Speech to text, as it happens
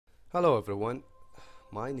Hello everyone,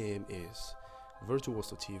 my name is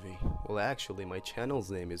Virtuoso TV. Well, actually my channel's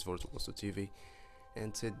name is Virtuoso TV,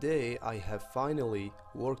 and today I have finally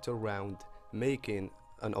worked around making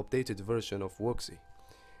an updated version of Wooxy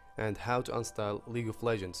and how to install League of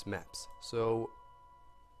Legends maps. So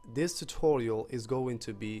this tutorial is going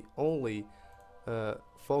to be only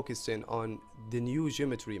focusing on the new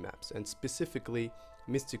geometry maps, and specifically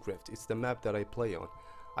Mystic Rift. It's the map that I play on.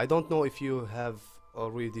 I don't know if you have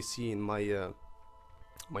already seen my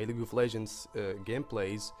my League of Legends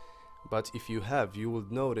gameplays, but if you have, you will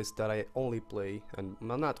notice that I only play, and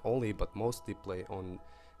not only but mostly play on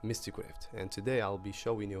Mystic Rift, and today I'll be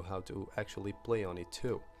showing you how to actually play on it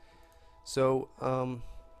too. So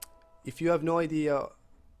if you have no idea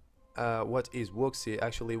what is Wooxy,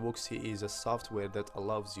 actually Wooxy is a software that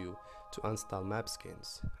allows you to install map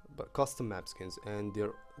skins, but custom map skins, and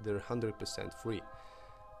they're 100% free.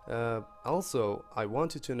 Also, I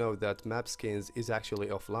want you to know that map skins is actually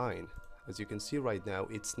offline. As you can see right now,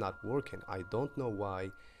 it's not working. I don't know why,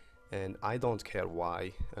 and I don't care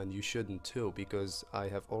why, and you shouldn't too, because I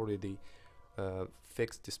have already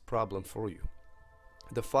fixed this problem for you.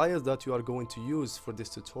 The files that you are going to use for this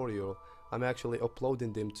tutorial, I'm actually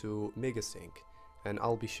uploading them to Megasync, and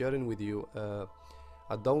I'll be sharing with you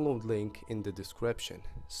a download link in the description.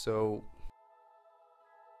 So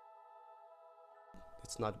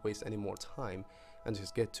let's not waste any more time and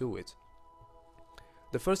just get to it.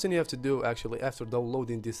 The first thing you have to do, actually, after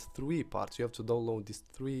downloading these three parts, you have to download these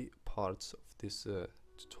three parts of this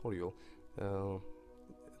tutorial.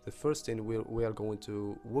 The first thing we are going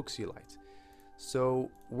to Wooxy Lite. So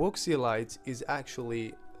Wooxy Lite is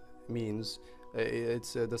actually means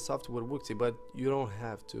it's the software Wooxy, but you don't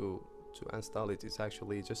have to install it. It's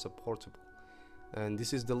actually just a portable, and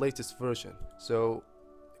this is the latest version. So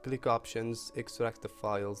click options, extract the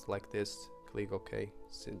files like this, click OK.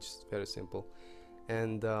 It's just very simple,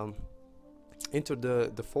 and enter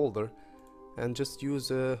the folder and just use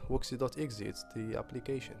wooxy.exe. it's the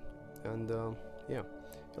application, and yeah,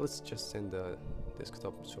 let's just send the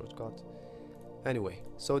desktop shortcut. Anyway,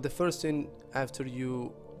 so the first thing after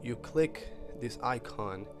you click this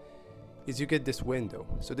icon is you get this window.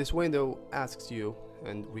 So this window asks you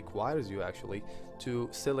and requires you actually to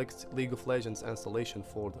select League of Legends installation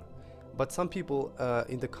folder. But some people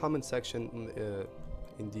in the comment section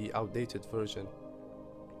in the outdated version,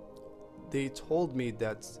 they told me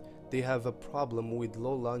that they have a problem with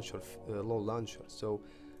low launcher. So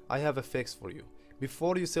I have a fix for you.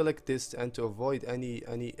 Before you select this, and to avoid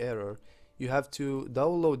any error, you have to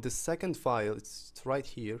download the second file. It's right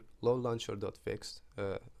here, lowlauncher.fix,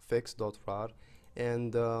 fix.rar,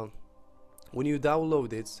 and when you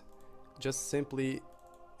download it, just simply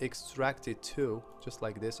extract it too, just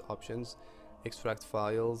like this, options, extract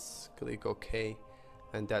files, click OK,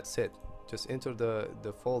 and that's it. Just enter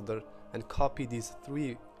the folder and copy these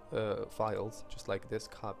three files, just like this,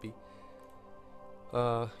 copy.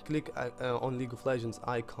 Click on League of Legends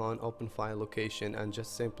icon, open file location, and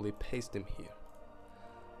just simply paste them here.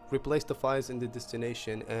 Replace the files in the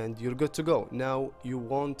destination, and you're good to go. Now you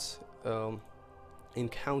won't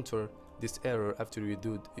encounter this error after you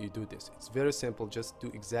do this. It's very simple. Just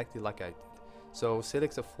do exactly like I did. So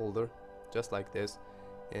select a folder just like this,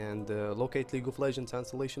 and locate League of Legends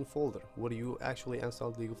installation folder where you actually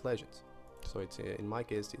installed League of Legends. So it's in my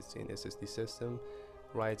case, it's in SSD system,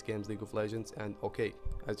 Riot Games League of Legends, and OK.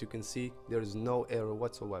 As you can see, there is no error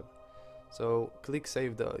whatsoever. So click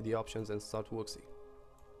save the options and start Wooxy.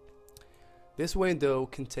 This window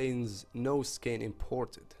contains no skin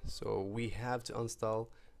imported, so we have to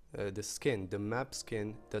install the skin, the map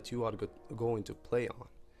skin that you are going to play on.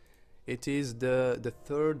 It is the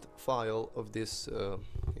third file of this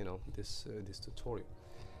this tutorial,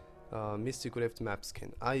 Mystic Rift map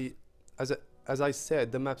skin. As I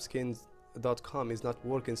said, the mapskins.com is not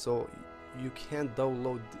working, so you can't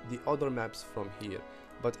download the other maps from here,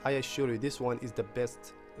 but I assure you this one is the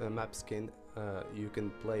best map skin you can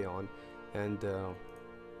play on, and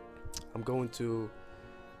I'm going to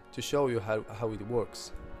show you how it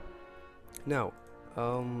works. Now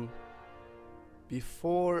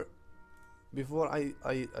before I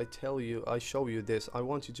show you this, I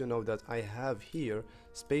want you to know that I have here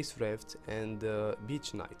Space Rift and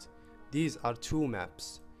Beach Night. These are two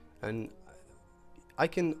maps, and I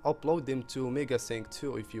can upload them to Megasync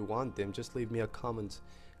too if you want them. Just leave me a comment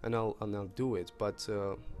and I'll do it. But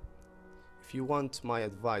if you want my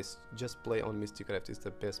advice, just play on Mystic Rift. It's the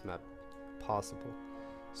best map possible.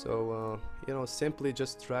 So you know, simply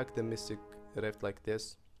just drag the Mystic Rift like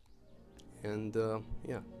this, and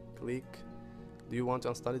yeah, click. Do you want to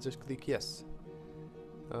install it? Just click yes.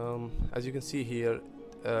 As you can see here,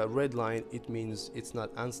 red line, it means it's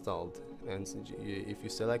not installed, and if you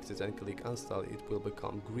select it and click install, it will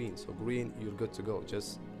become green. So green, you're good to go.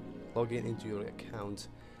 Just log in into your account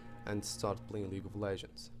and start playing League of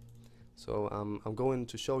Legends. So I'm going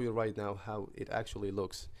to show you right now how it actually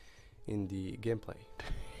looks in the gameplay.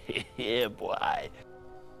 Yeah, boy.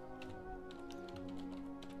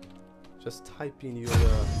 Just type in your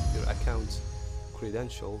account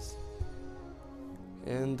credentials,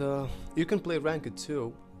 and you can play ranked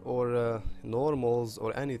too, or normals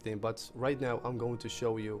or anything, but right now I'm going to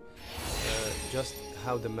show you just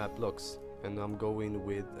how the map looks, and I'm going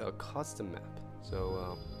with a custom map.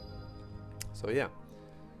 So yeah,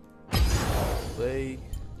 play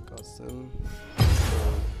custom,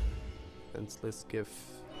 and let's give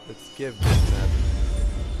this map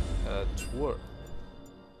a twirl.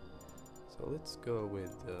 So let's go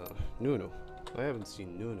with Nunu. I haven't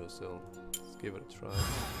seen Nunu, so let's give it a try.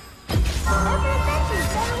 Every adventure is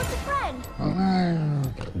better with a friend.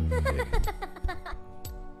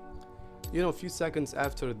 You know, a few seconds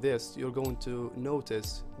after this, you're going to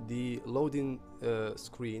notice the loading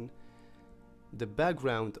screen. The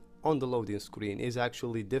background on the loading screen is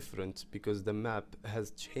actually different because the map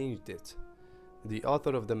has changed it. The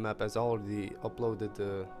author of the map has already uploaded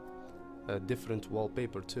a different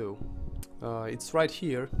wallpaper too. It's right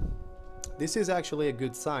here. This is actually a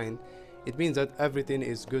good sign. It means that everything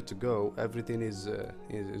is good to go. Everything is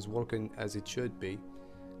working as it should be.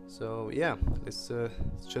 So yeah, let's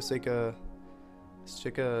just take a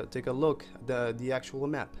look at the actual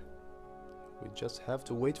map. We just have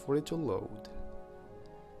to wait for it to load.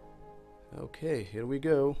 Okay, here we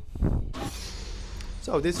go.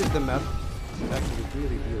 So this is the map. It's actually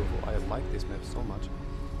really beautiful. I like this map so much.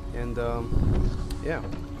 And yeah,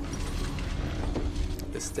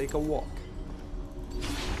 let's take a walk.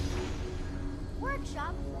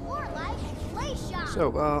 Workshop, more like play shop.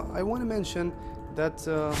 So I want to mention that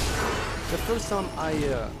the first time I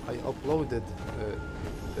uploaded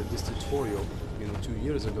this tutorial, 2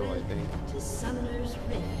 years ago, I think,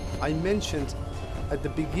 I mentioned at the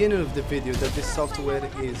beginning of the video that this software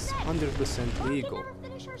is 100% legal,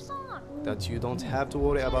 that you don't have to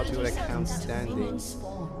worry about your account standing,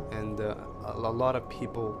 and a lot of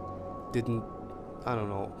people didn't, I don't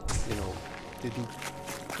know, didn't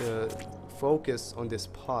focus on this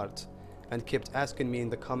part and kept asking me in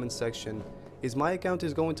the comment section, is my account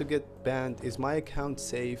going to get banned? Is my account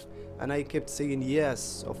safe? And I kept saying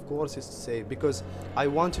yes, of course it's safe, because I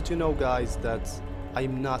wanted to know, guys, that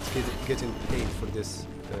I'm not getting paid for this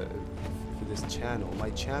channel.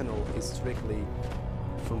 My channel is strictly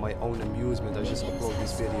for my own amusement. I just upload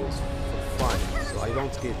these videos for fun, so I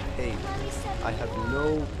don't get paid. I have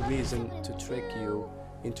no reason to trick you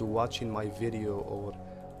into watching my video or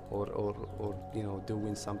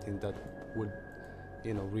doing something that would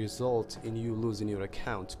result in you losing your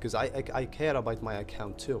account, because I care about my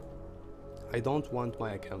account too. I don't want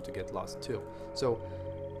my account to get lost too. So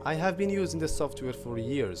I have been using this software for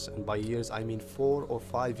years, and by years I mean 4 or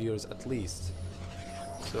 5 years at least.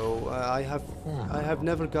 So I have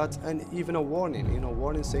never got even a warning,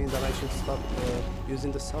 warning saying that I should stop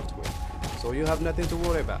using the software. So you have nothing to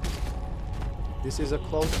worry about. This is a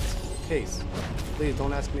closed case. Please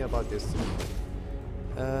don't ask me about this.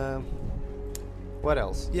 What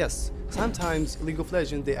else? Yes, sometimes League of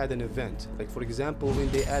Legends, they add an event. Like for example,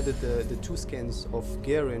 when they added the 2 skins of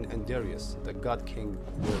Garen and Darius, the God King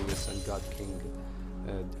Darius and God King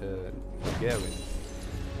Garen.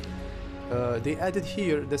 They added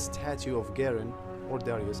here the statue of Garen or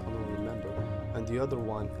Darius, I don't remember, and the other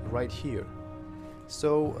one right here.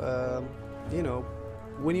 So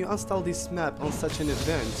when you install this map on such an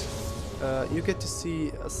event, you get to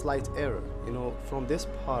see a slight error, from this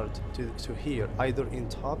part to here, either in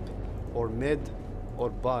top or mid or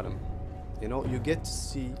bottom. You get to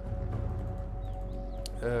see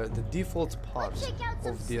the default part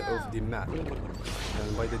of the map,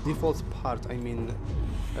 and by the default part I mean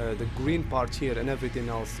the green part here, and everything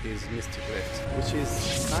else is Mystic Rift, which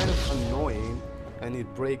is kind of annoying, and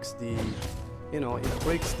it breaks the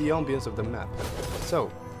ambience of the map.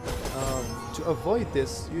 So to avoid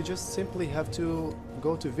this, you just simply have to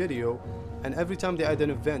go to video, and every time they add an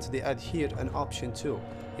event, they add here an option too.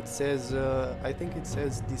 It says, I think it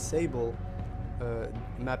says disable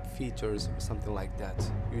map features or something like that.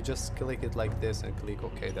 You just click it like this and click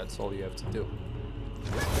OK. That's all you have to do.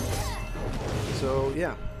 So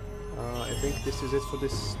yeah, I think this is it for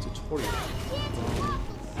this tutorial.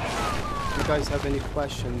 If you guys have any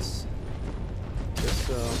questions, just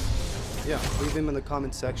leave them in the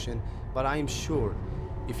comment section. But I'm sure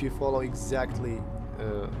if you follow exactly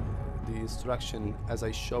the instruction as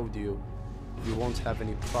I showed you, you won't have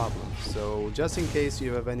any problems. So just in case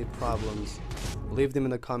you have any problems, leave them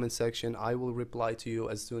in the comment section. I will reply to you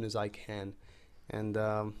as soon as I can. And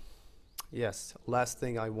yes, last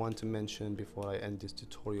thing I want to mention before I end this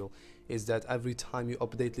tutorial is that every time you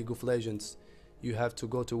update League of Legends, you have to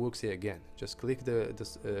go to Wooxy again. Just click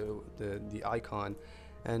the icon,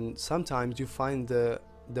 and sometimes you find the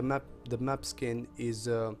map skin is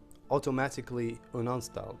automatically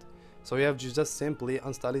uninstalled. So you have to just simply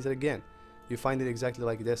install it again. You find it exactly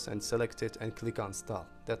like this and select it and click install.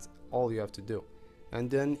 That's all you have to do, and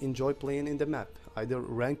then enjoy playing in the map, either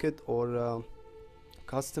ranked or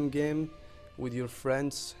custom game with your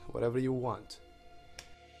friends, whatever you want.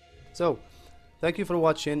 So thank you for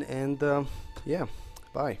watching, and yeah,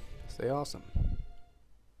 bye, stay awesome.